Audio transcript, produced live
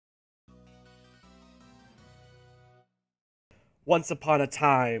Once upon a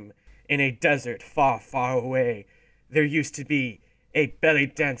time, in a desert far, far away, there used to be a belly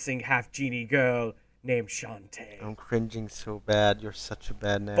dancing half genie girl named Shantae. I'm cringing so bad. You're such a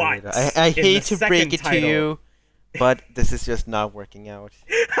bad narrator. I, But I in the hate to break second it to title, you, but this is just not working out.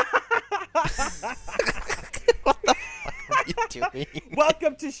 What the fuck are you doing?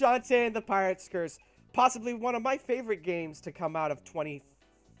 welcome to Shantae and the Pirate's Curse, possibly one of my favorite games to come out of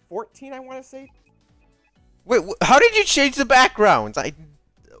 2014, I want to say. Wait, how did you change the backgrounds?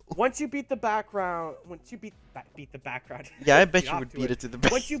 Once you beat the background, beat the background. Yeah, I bet Get you off would to beat it. it to the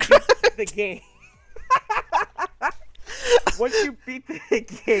background. Once you beat the game. Once you beat the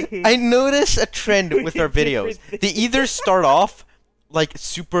game. I notice a trend with our videos. Different They either start off like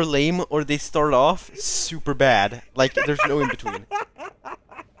super lame or they start off super bad. Like there's no in between.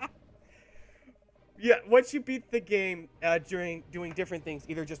 Yeah, once you beat the game during doing different things,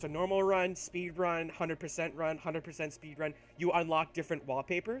 either just a normal run, speed run, 100% speed run, you unlock different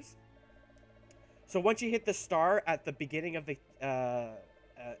wallpapers. So once you hit the star at the beginning of the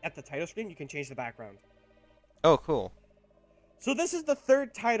at the title screen, you can change the background. Oh, cool. So this is the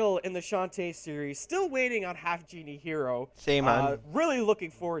third title in the Shantae series. Still waiting on Half Genie Hero. Same on. Really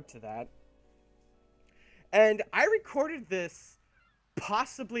looking forward to that. And I recorded this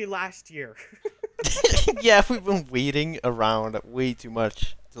possibly last year. Yeah, we've been waiting around way too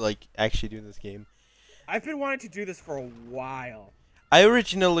much to like actually do this game. I've been wanting to do this for a while. I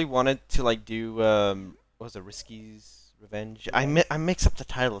originally wanted to like do what was it, Risky's Revenge? I mix up the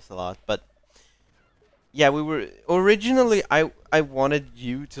titles a lot, but yeah, we were originally I wanted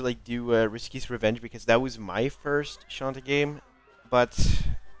you to like do Risky's Revenge because that was my first Shantae game, but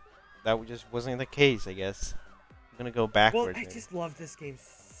that just wasn't the case, I guess. I'm gonna go backwards. Well, I just love this game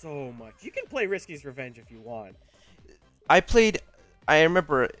so much. You can play Risky's Revenge if you want. I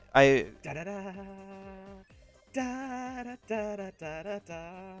remember I Da da da da da da da da da da.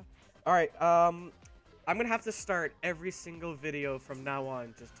 All right, I'm gonna have to start every single video from now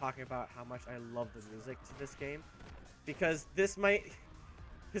on just talking about how much I love the music to this game, because this might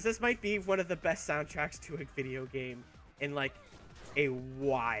be one of the best soundtracks to a video game in like a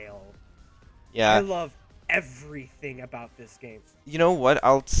while. yeah. I love everything about this game. You know what?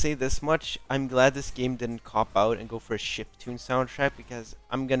 I'll say this much. I'm glad this game didn't cop out and go for a chiptune soundtrack because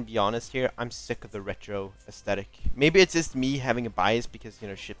I'm gonna be honest here. I'm sick of the retro aesthetic. Maybe it's just me having a bias because, you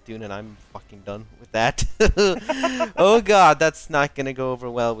know, chiptune and I'm fucking done with that. Oh god, that's not gonna go over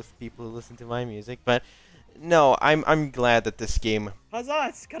well with people who listen to my music. But no, I'm glad that this game.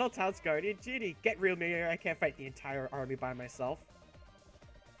 Huzzah! Scuttletown's Guardian Genie! Get real, me! I can't fight the entire army by myself.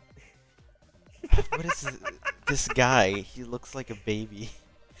 What is this guy? He looks like a baby.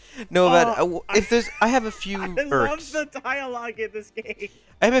 No, but if there's, I have a few I irks. love the dialogue in this game.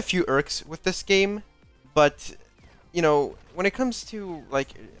 I have a few irks with this game, but you know, when it comes to like,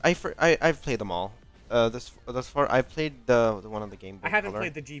 I've played them all. Thus far, I've played the one on the Game Boy I haven't Color.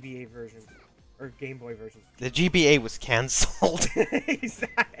 played the GBA version or Game Boy version. The GBA was cancelled.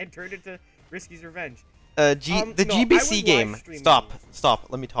 And turned into Risky's Revenge. The No, GBC I would game. live stream Stop.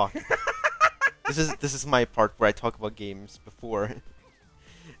 Let me talk. This is my part where I talk about games before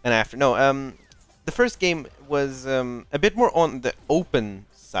and after. No, the first game was a bit more on the open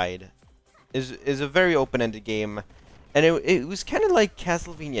side. Is a very open-ended game, and it was kind of like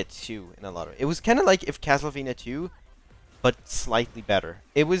Castlevania 2 in a lot of. It was kind of like if Castlevania 2, but slightly better.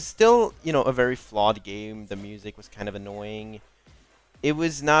 It was still, you know, a very flawed game. The music was kind of annoying. It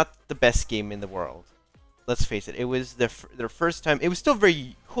was not the best game in the world. Let's face it. It was their first time. It was still a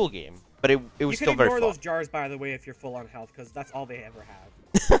very cool game, but it was still very flawed. You can ignore those jars, by the way, if you're full on health, because that's all they ever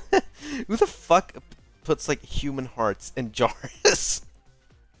have. Who the fuck puts like human hearts in jars?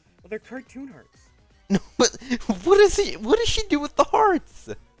 Well, they're cartoon hearts. No, but what does she do with the hearts?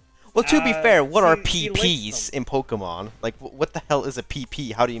 Well, to be fair, what are she links PPs in Pokemon? Like, what the hell is a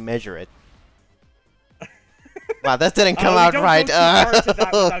PP? How do you measure it? Wow, that didn't come out right. Go too far into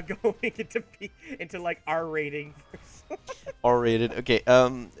that without going into like R rating. R-rated. Okay.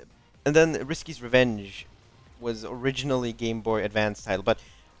 And then Risky's Revenge was originally Game Boy Advance title, but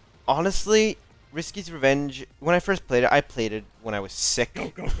honestly, Risky's Revenge. When I first played it, I played it when I was sick.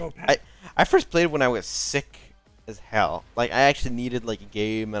 Go, Pat. I first played it when I was sick as hell. Like I actually needed like a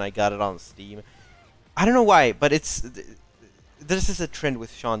game, and I got it on Steam. I don't know why, but this is a trend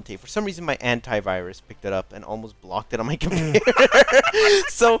with Shantae. For some reason, my antivirus picked it up and almost blocked it on my computer.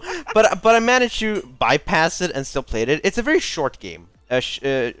 So, but I managed to bypass it and still played it. It's a very short game.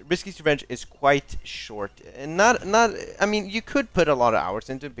 Risky's Revenge is quite short, and not. I mean, you could put a lot of hours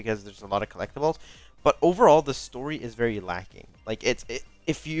into it because there's a lot of collectibles, but overall, the story is very lacking. Like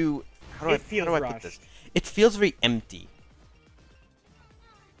if you, how do I put this? It feels very empty.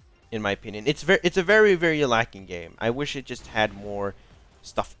 in my opinion. It's a very, very lacking game. I wish it just had more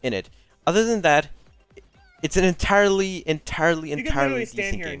stuff in it. Other than that, it's an entirely You can literally decent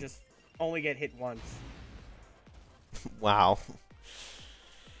stand here game. and just only get hit once. Wow.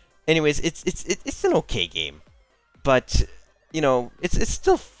 Anyways, it's an okay game, but you know, it's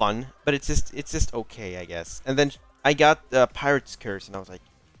still fun, but it's just okay, I guess. And then I got Pirate's Curse, and I was like,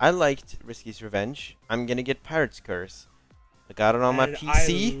 I liked Risky's Revenge. I'm gonna get Pirate's Curse. I got it on my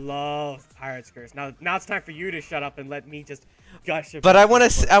PC. I love Pirate's Curse. Now it's time for you to shut up and let me just gush about But I want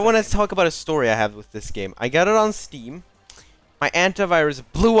to to talk about a story I have with this game. I got it on Steam. My antivirus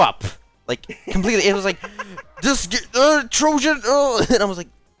blew up, like completely. It was like, this Trojan, and I was like,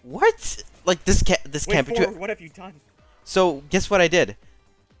 what? Like this can't be true. What have you done? So guess what I did?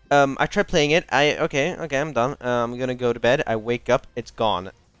 I tried playing it. Okay, I'm done. I'm gonna go to bed. I wake up, it's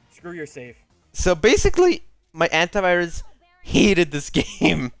gone. Screw your save. So basically, my antivirus hated this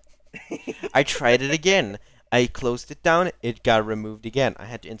game. I tried it again. I closed it down. It got removed again. I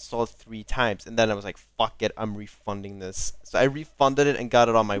had to install it 3 times, and then I was like, "Fuck it, I'm refunding this." So I refunded it and got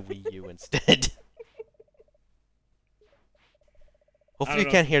it on my Wii U instead. Hopefully, you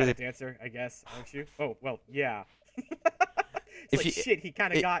can't hear the answer. I guess, aren't you? Oh well, yeah. If like, shit, he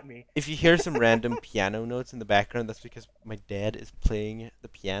kind of got me. If you hear some random piano notes in the background, that's because my dad is playing the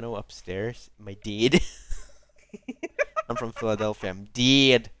piano upstairs. My dad. I'm from Philadelphia. I'm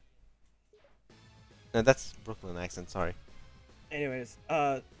dead. No, that's Brooklyn accent. Sorry. Anyways,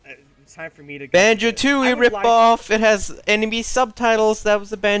 it's time for me to. Banjo-Tooie ripoff. It has enemy subtitles. That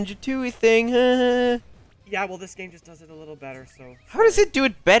was a Banjo-Tooie thing. Yeah, well, this game just does it a little better. So. How does it do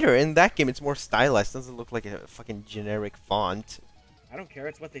it better? In that game, it's more stylized. It doesn't look like a fucking generic font. I don't care.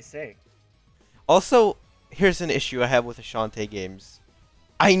 It's what they say. Also, here's an issue I have with the Shantae games.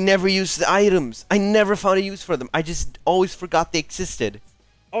 I never used the items. I never found a use for them. I just always forgot they existed.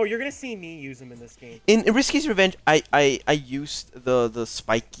 Oh, you're gonna see me use them in this game. In Risky's Revenge, I used the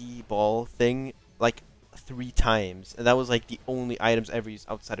spiky ball thing like 3 times, and that was like the only items I ever used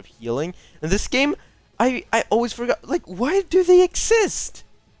outside of healing. In this game, I always forgot. Like, why do they exist?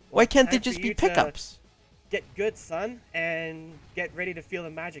 Why can't they just be pickups? Get good, son, and get ready to feel the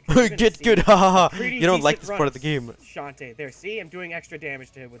magic. Get good, haha. You don't like this part of the game. Shantae, there. See, I'm doing extra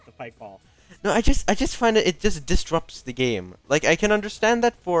damage to him with the pike ball. No, I just find it just disrupts the game. Like, I can understand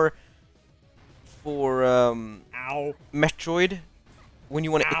that for Ow. Metroid, when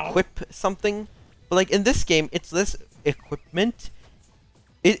you want to equip something, but like in this game, it's less equipment.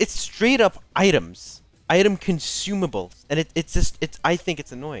 It's straight up items, item consumables, and I think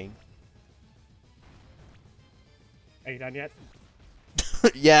it's annoying. Are you done yet?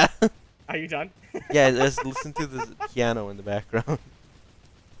 Yeah. Are you done? Yeah, just listen to the piano in the background.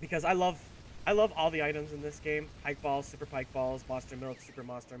 Because I love all the items in this game. Pike balls, super pike balls, monster milk, super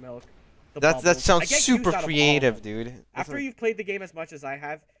monster milk. That sounds super creative, dude. After you've played the game as much as I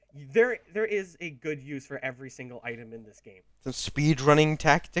have, there is a good use for every single item in this game. Some speedrunning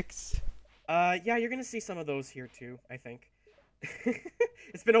tactics? Yeah, you're gonna see some of those here too, I think.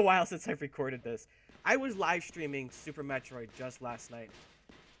 It's been a while since I've recorded this. I was live streaming Super Metroid just last night,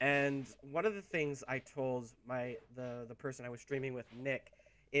 and one of the things I told the person I was streaming with, Nick,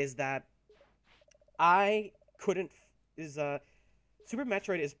 is that Super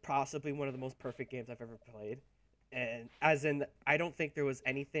Metroid is possibly one of the most perfect games I've ever played, and as in, I don't think there was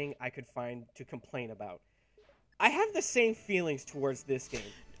anything I could find to complain about. I have the same feelings towards this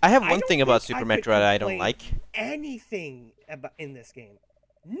game. I have one thing about Super Metroid I don't like. Anything about in this game.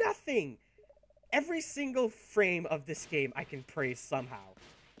 Nothing. Every single frame of this game I can praise somehow.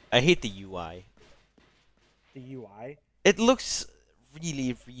 I hate the UI. The UI? It looks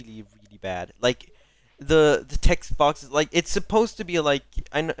really, really, really bad. Like, the text boxes, like, it's supposed to be like,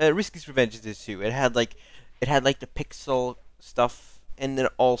 Risky's Revenge did this too. It had like the pixel stuff, and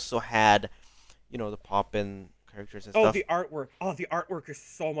it also had, you know, the pop-in characters and stuff. The artwork. Oh, the artwork is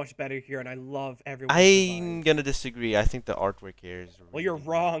so much better here, and I love everyone's I'm design. gonna disagree. I think the artwork here is really... Well, you're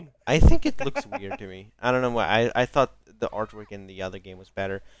wrong. I think it looks weird to me. I don't know why. I thought the artwork in the other game was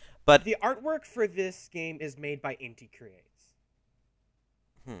better. But the artwork for this game is made by Inti Creates.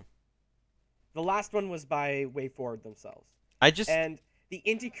 The last one was by WayForward themselves. And the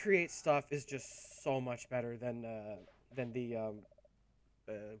Inti Creates stuff is just so much better than the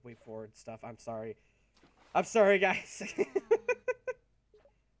WayForward stuff. I'm sorry. I'm sorry, guys.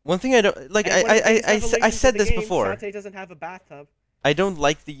 One thing I don't like, I said this before. Shantae doesn't have a bathtub. I don't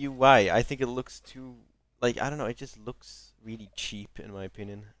like the UI. I think it looks too, like, I don't know. It just looks really cheap, in my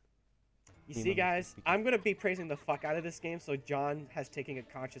opinion. You see, guys, I'm going to be praising the fuck out of this game, so John has taken a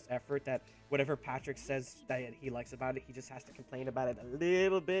conscious effort that whatever Patrick says that he likes about it, he just has to complain about it a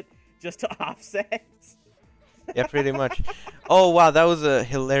little bit just to offset. Yeah, pretty much. Oh, wow, that was a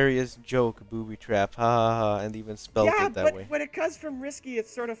hilarious joke, booby trap. Ha ha ha, and even spelled it that way. Yeah, but when it comes from Risky,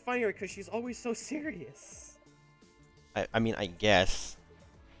 it's sort of funnier because she's always so serious. I mean, I guess.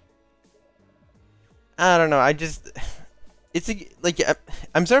 I don't know, I just... It's like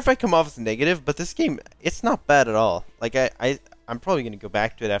I'm sorry if I come off as negative, but this game, it's not bad at all. Like I'm probably gonna go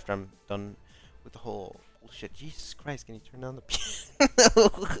back to it after I'm done with the whole bullshit. Jesus Christ, can you turn down the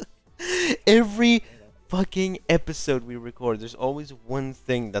piano? Every fucking episode we record, there's always one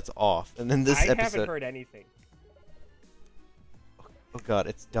thing that's off, and then this episode. I haven't heard anything. Oh god,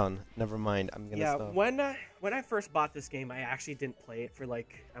 it's done. Never mind. I'm gonna stop. When I first bought this game, I actually didn't play it for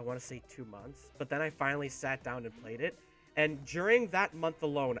like I want to say 2 months, but then I finally sat down and played it. And during that month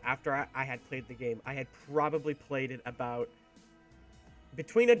alone, after I had played the game, I had probably played it about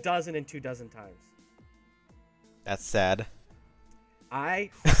between 12 and 24 times. That's sad. I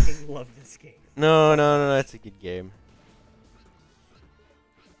fucking love this game. No, that's a good game.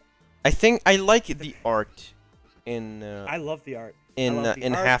 I think I like the art in. I love the art. In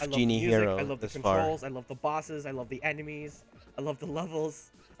Half Genie Hero. I love the this controls. far. I love the bosses. I love the enemies. I love the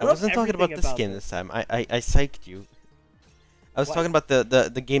levels. I wasn't talking about this game this time. I psyched you. I was talking about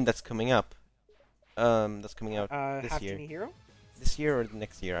the game that's coming up. That's coming out this Half year. Genie Hero? This year or the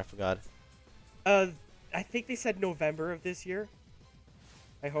next year? I forgot. I think they said November of this year.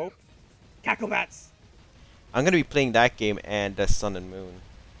 I hope. Cacklebats! I'm gonna be playing that game and Sun and Moon.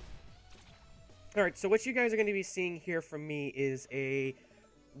 Alright, so what you guys are going to be seeing here from me is a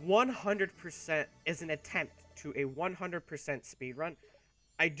 100%, is an attempt to a 100% speedrun.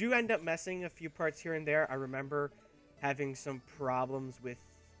 I do end up messing a few parts here and there. I remember having some problems with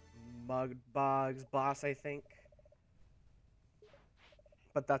Mudbug's boss, I think.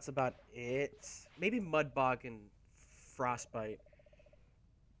 But that's about it. Maybe Mudbug and Frostbite.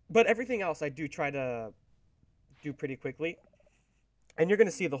 But everything else I do try to do pretty quickly. And you're going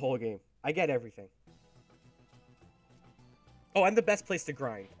to see the whole game. I get everything. Oh, and the best place to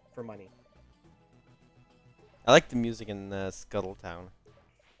grind for money. I like the music in Scuttletown.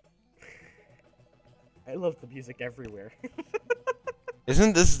 I love the music everywhere.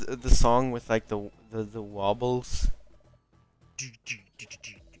 Isn't this the song with like the wobbles? You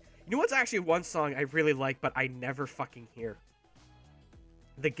know what's actually one song I really like, but I never fucking hear?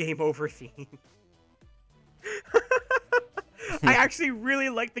 The Game Over theme. I actually really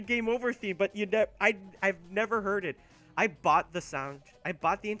like the Game Over theme, but I've never heard it. I bought the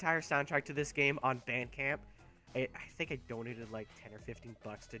entire soundtrack to this game on Bandcamp. I think I donated like 10 or 15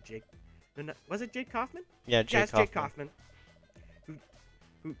 bucks to Jake. No, was it Jake Kaufman? Yeah, Jake Kaufman. Jake Kaufman.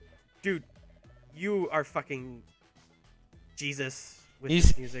 Who, dude, you are fucking Jesus with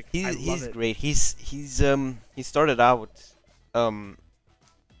this music. He's great. He started out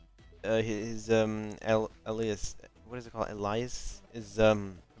his alias, what is it called? Elias is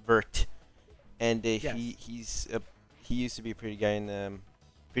Vert, and yes. he used to be a pretty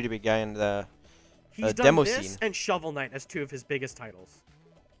big guy in the He's done demo this scene. and Shovel Knight as two of his biggest titles.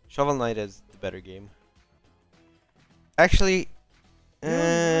 Shovel Knight is the better game. Actually,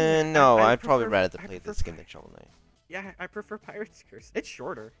 no, I'd probably rather play this game than Shovel Knight. Yeah, I prefer Pirate's Curse. It's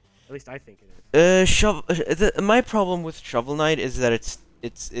shorter. At least I think it is. My problem with Shovel Knight is that it's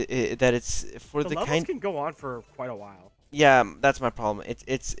for the levels kind. Can go on for quite a while. Yeah, that's my problem.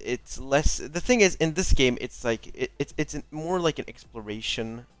 It's less. The thing is, in this game, it's like it's more like an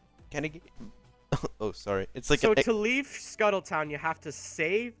exploration kind of game. Oh, sorry. It's like so to leave Scuttletown, you have to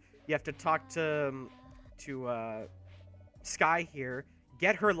save. You have to talk to Sky here,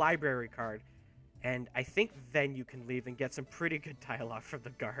 get her library card, and I think then you can leave and get some pretty good dialogue from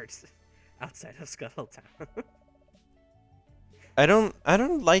the guards outside of Scuttletown. I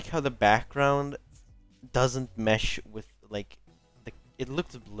don't like how the background doesn't mesh with like it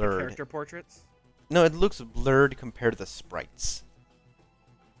looks blurred. The character portraits? No, it looks blurred compared to the sprites.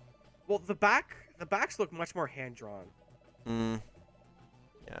 Well, the backs look much more hand-drawn.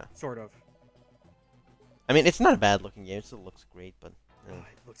 Yeah. Sort of. I mean, it's not a bad-looking game. It still looks great, but... Oh,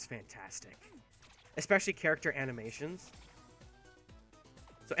 it looks fantastic. Especially character animations.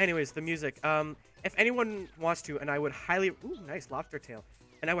 So anyways, the music. If anyone wants to, and I would highly... Ooh, nice lobster tail.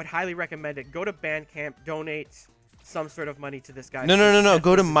 And I would highly recommend it. Go to Bandcamp, donate some sort of money to this guy. No.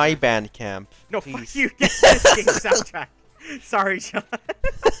 Go to my Bandcamp. No, please. fuck you. Get this game soundtrack. Sorry, John.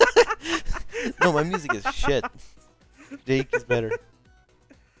 No, my music is shit. Jake is better.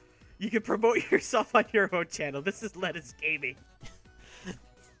 You can promote yourself on your own channel. This is Lettuce Gaming.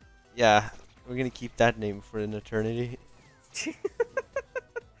 Yeah, we're gonna keep that name for an eternity.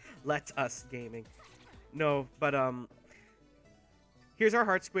 Let us gaming. No, but here's our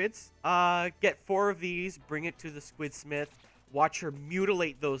heart squids. Get 4 of these, bring it to the squidsmith, watch her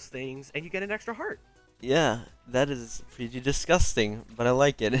mutilate those things, and you get an extra heart. Yeah, that is pretty disgusting, but I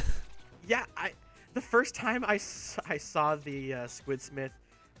like it. Yeah, the first time I saw the squidsmith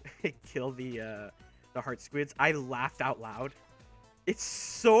kill the heart squids, I laughed out loud. It's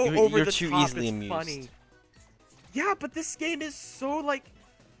so over You're the too top. easily It's amused. funny. Yeah, but this game is so like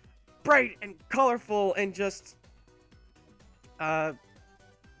bright and colorful and just the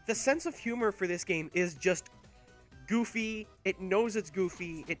sense of humor for this game is just goofy. It knows it's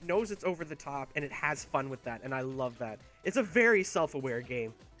goofy. It knows it's over the top, and it has fun with that, and I love that. It's a very self-aware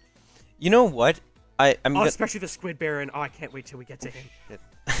game. You know what? Especially the Squid Baron. Oh, I can't wait till we get to him.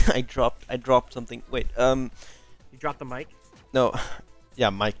 I dropped something. Wait, You dropped the mic? no. Yeah,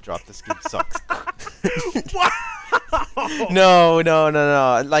 Mike dropped. This game sucks. Wow!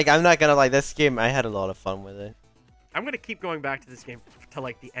 No. Like, I'm not gonna lie, this game, I had a lot of fun with it. I'm gonna keep going back to this game till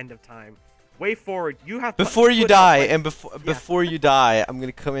like the end of time. Way forward, you have Before you put die, up, like, and before you die, I'm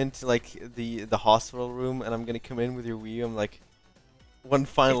gonna come into like the hospital room, and I'm gonna come in with your Wii. I'm like, one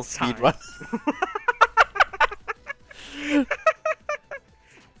final It's speed time. run.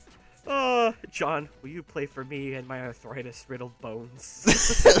 John, will you play for me and my arthritis-riddled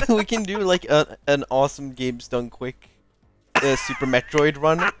bones? We can do like an awesome games done quick, Super Metroid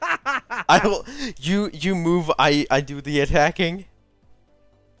run. I will. You move. I do the attacking.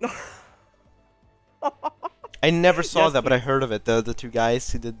 I never saw Yes, that, but I heard of it. The 2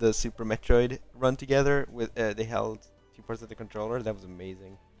 guys who did the Super Metroid run together with they held 2 parts of the controller. That was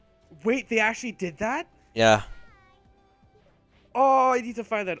amazing. Wait, they actually did that? Yeah. Oh, I need to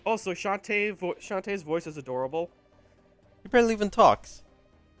find that. Also, Shantae's voice is adorable. He barely even talks.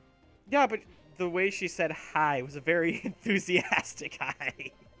 Yeah, but the way she said hi was a very enthusiastic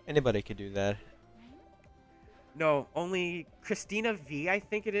hi. Anybody could do that. No, only Christina V, I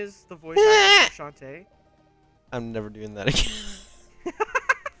think it is, the voice actress for Shantae. I'm never doing that again.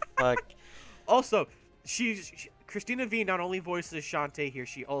 Fuck. Also, Christina V not only voices Shantae here,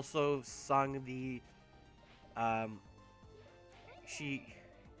 she also sung the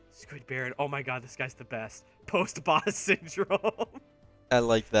Squid Baron. Oh my god, this guy's the best. Post-boss syndrome. I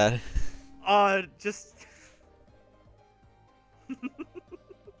like that. Just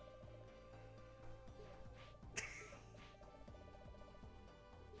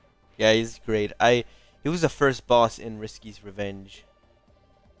Yeah, he's great. He was the first boss in Risky's Revenge.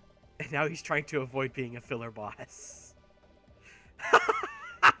 and now he's trying to avoid being a filler boss.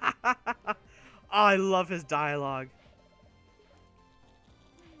 I love his dialogue.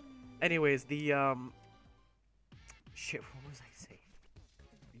 Anyways, the shit, what was I saying?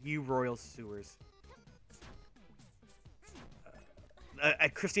 You Royal Sewers.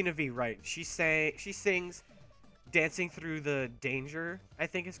 Christina V, right? She sings "Dancing Through the Danger," I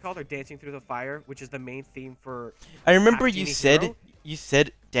think it's called, or "Dancing Through the Fire," which is the main theme for. I remember Half you Genie said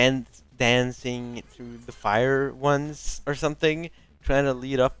Hero. dancing through the fire once or something, trying to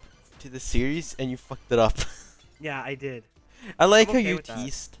lead up to the series, and you fucked it up. Yeah, I did. I like I'm how okay you with that.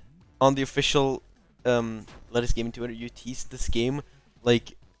 teased on the official Let Us Game Twitter. You teased this game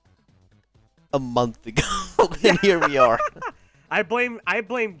like a month ago, and here we are. I blame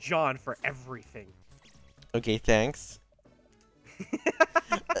John for everything. Okay, thanks.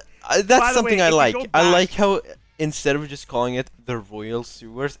 By That's the something way, I if you like. go I back- like how instead of just calling it the Royal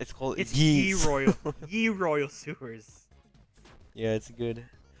Sewers, it's called It's Yeez. Ye Royal Sewers. Yeah, it's good.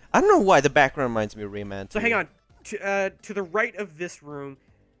 I don't know why the background reminds me of Rayman. So too. hang on, to the right of this room,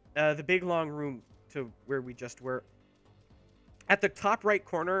 the big long room to where we just were. At the top right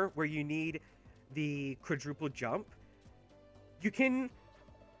corner, where you need the quadruple jump, you can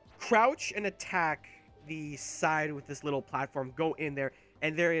crouch and attack the side with this little platform. Go in there,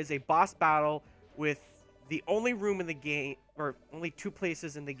 and there is a boss battle with the only room in the game, or only 2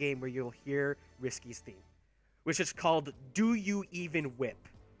 places in the game where you'll hear Risky's theme, which is called "Do You Even Whip?"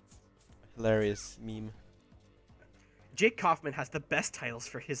 Hilarious meme. Jake Kaufman has the best titles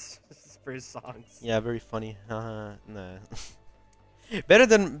for his songs. Yeah, very funny. Nah. better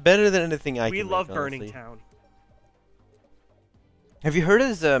than anything I We can love make, Burning honestly. Town. Have you heard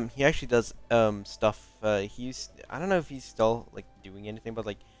his he actually does stuff I don't know if he's still like doing anything but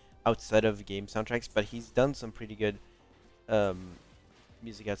like outside of game soundtracks, but he's done some pretty good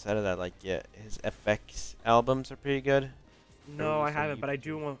music outside of that. Like, yeah, his FX albums are pretty good. No, I released on haven't, but I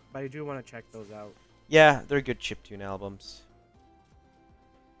YouTube. do want to check those out. Yeah, they're good chiptune albums.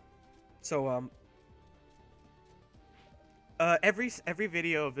 So Every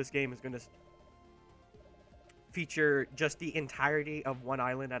video of this game is going to feature just the entirety of one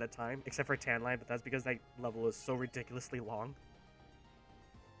island at a time, except for Tanline, but that's because that level is so ridiculously long.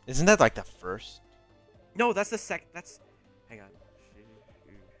 Isn't that like the first? No, that's the that's... Hang on.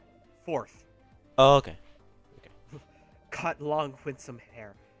 Fourth. Oh, okay. Cut long winsome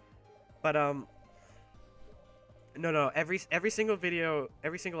hair. But, No, every single video,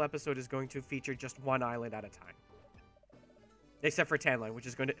 every single episode is going to feature just one island at a time. Except for Tanline,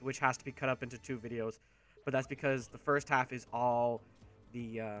 which has to be cut up into 2 videos. But that's because the first half is all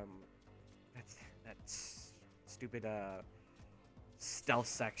the that's stupid stealth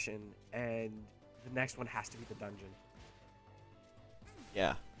section, and the next one has to be the dungeon.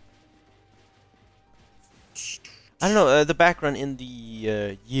 Yeah. I don't know. The background in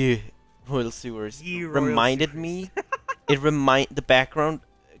the Royal Sewers reminded me. The background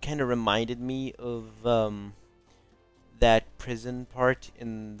kind of reminded me of that prison part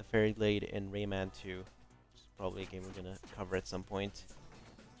in the Fairy Glade in Rayman 2. Probably a game we're gonna cover at some point.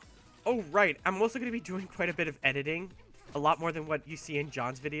 Oh right, I'm also gonna be doing quite a bit of editing, a lot more than what you see in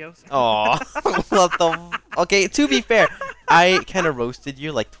John's videos. Oh, what the? Okay, to be fair, I kind of roasted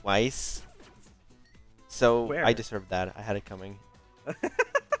you like twice, so Where? I deserved that. I had it coming.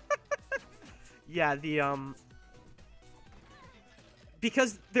 Yeah,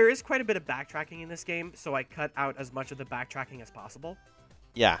 because there is quite a bit of backtracking in this game, so I cut out as much of the backtracking as possible.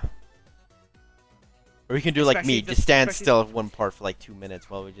 Yeah. Or you can do like me, just stand still at one part for like 2 minutes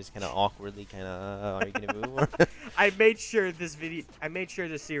while we just kind of awkwardly are you gonna move? I made sure this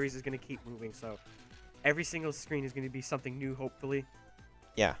series is gonna keep moving, so every single screen is gonna be something new, hopefully.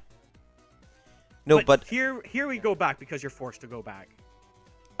 Yeah. No, but here we go back because you're forced to go back.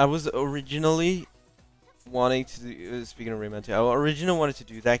 I was originally wanting to do, speaking of Rayman 2, I originally wanted to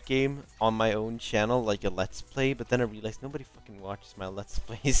do that game on my own channel, like a Let's Play, but then I realized nobody fucking watches my Let's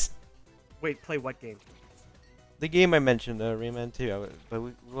Plays. Wait, play what game? The game I mentioned, Rayman 2, I'll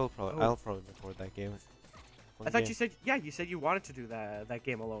probably record that game. I thought you said, yeah, you said you wanted to do that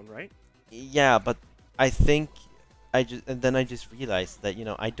game alone, right? Yeah, but I think then I just realized that, you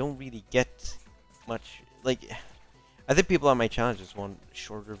know, I don't really get much, like, I think people on my channel just want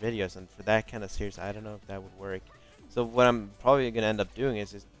shorter videos, and for that kind of series, I don't know if that would work. So what I'm probably going to end up doing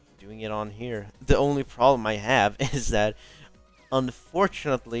is just doing it on here. The only problem I have is that,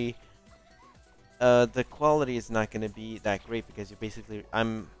 unfortunately, the quality is not going to be that great because you basically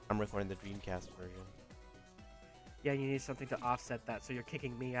I'm recording the Dreamcast version. Yeah, you need something to offset that, so you're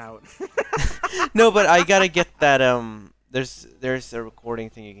kicking me out. No, but I gotta get that. There's a recording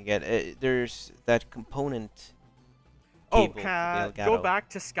thing you can get. There's that component. Go back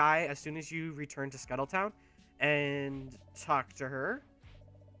to Sky as soon as you return to Scuttletown, and talk to her,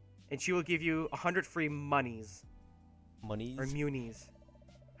 and she will give you 100 free monies. Monies or munies,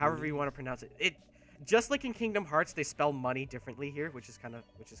 however you want to pronounce it. Just like in Kingdom Hearts, they spell money differently here, which is kind of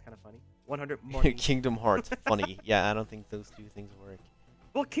funny. 100 money. Kingdom Hearts, funny. Yeah, I don't think those two things work.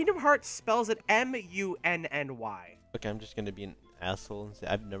 Well, Kingdom Hearts spells it M-U-N-N-Y. Okay, I'm just gonna be an asshole and say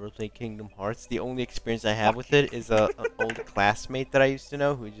I've never played Kingdom Hearts. The only experience I have with it is an old classmate that I used to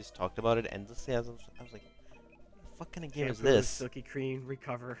know who just talked about it endlessly. I was like, what kind of game is this? Silky Cream,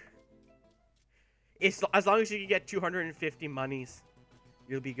 recover. As long as you can get 250 monies,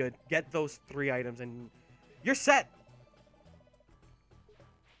 you'll be good. Get those 3 items and you're set.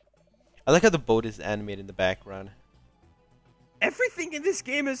 I like how the boat is animated in the background. Everything in this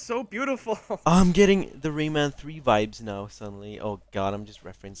game is so beautiful. I'm getting the Rayman 3 vibes now suddenly. Oh god, I'm just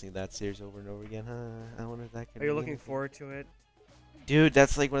referencing that series over and over again. I wonder if that can. Are you looking forward to it? Dude,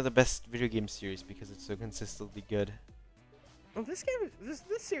 that's like one of the best video game series because it's so consistently good. Well, this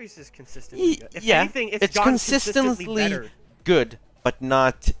series is consistently good. If anything, it's consistently better. Good, but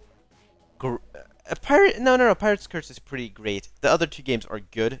not. Pirate's Curse is pretty great. The other 2 games are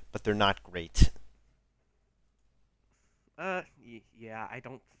good, but they're not great. Yeah, I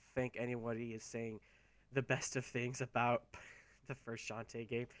don't think anybody is saying the best of things about the first Shantae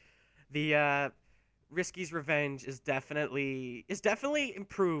game. The Risky's Revenge is definitely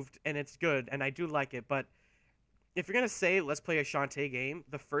improved, and it's good, and I do like it, but if you're gonna say let's play a Shantae game,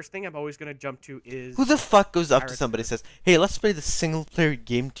 the first thing I'm always gonna jump to is who the fuck goes up to somebody and says, "Hey, let's play the single-player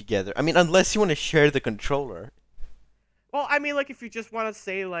game together." I mean, unless you want to share the controller. Well, I mean, like if you just want to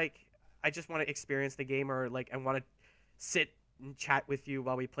say like, I just want to experience the game, or like I want to sit and chat with you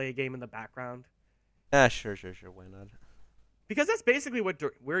while we play a game in the background. Ah, sure, why not? Because that's basically what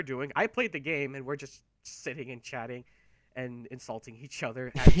we're doing. I played the game, and we're just sitting and chatting and insulting each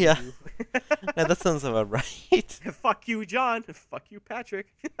other. Yeah. Yeah, that sounds about right. Fuck you, John. Fuck you,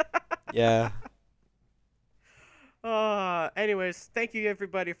 Patrick. Yeah. Anyways, thank you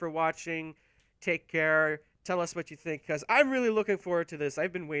everybody for watching. Take care. Tell us what you think, because I'm really looking forward to this.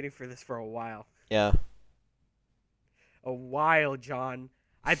 I've been waiting for this for a while. Yeah. A while, John.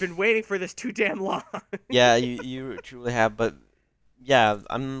 I've been waiting for this too damn long. Yeah, you truly have, but yeah,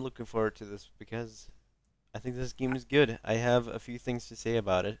 I'm looking forward to this because I think this game is good. I have a few things to say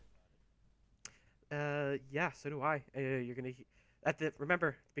about it. Yeah, so do I. You're gonna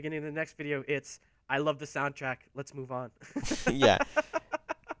remember, beginning of the next video, it's I love the soundtrack. Let's move on. Yeah.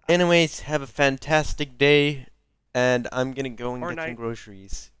 Anyways, have a fantastic day, and I'm gonna go and Or get some night.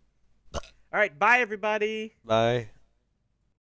 groceries. All right, bye everybody. Bye.